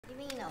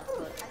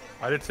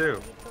I did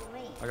too.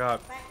 I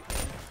got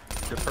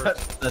good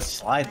first. The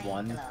slide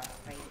one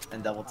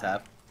and double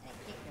tap.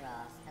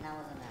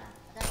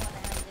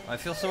 I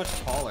feel so much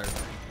taller.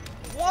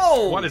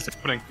 Whoa! What is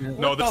happening?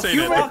 No, What this the ain't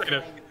it. fuck? This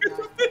ain't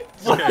it.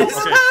 What Okay, is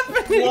okay.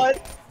 happening?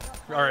 What?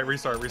 Alright,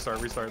 restart. This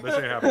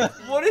ain't happening.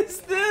 What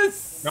is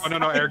this?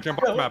 No, Eric, jump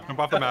off the map. Jump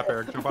off the map,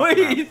 Eric. Jump off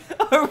the map. Wait,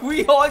 are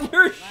we on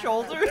your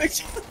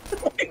shoulders?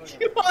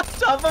 You on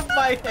top of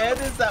my head?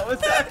 Is that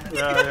what's happening?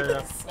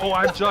 Yeah. Oh,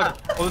 I've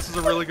jugged. Oh, this is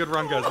a really good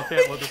run, guys. You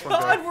can't let this one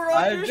God, go. we're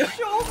on your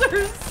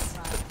shoulders.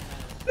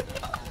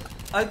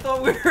 I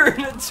thought we were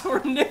in a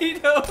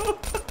tornado.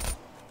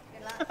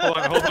 Hold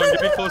on.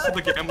 Get me close to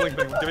the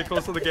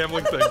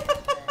gambling thing.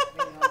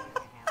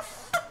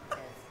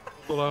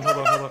 Hold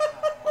on.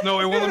 No,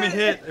 it won't let me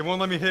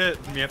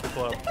hit. Me at the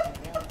club.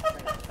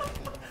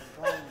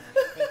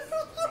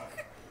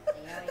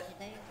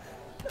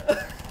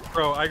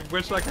 Bro, I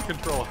wish I could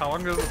control. How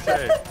long does it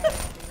say?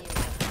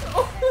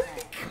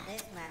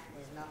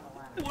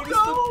 What is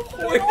the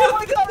point? Oh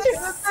my god,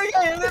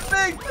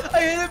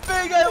 I hit it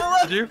big! I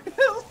love Did you? Go.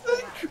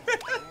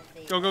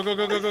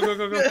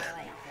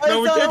 I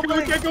No, we saw can't the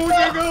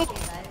go.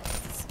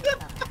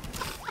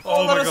 Oh,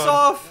 Oh let my us god.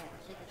 off.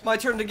 My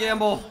turn to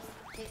gamble.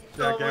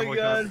 Yeah, Oh my gambling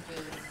god.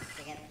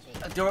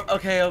 Door.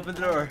 Okay, open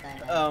the door.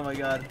 Oh my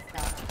god.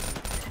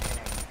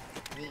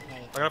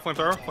 I got a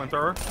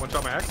flamethrower. One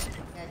shot my axe.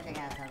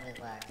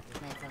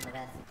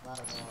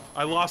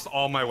 I lost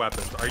all my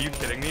weapons. Are you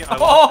kidding me? I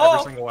lost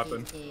every single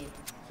weapon.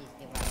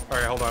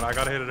 Alright, hold on. I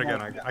gotta hit it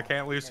again. I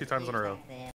can't lose 2 times in a row.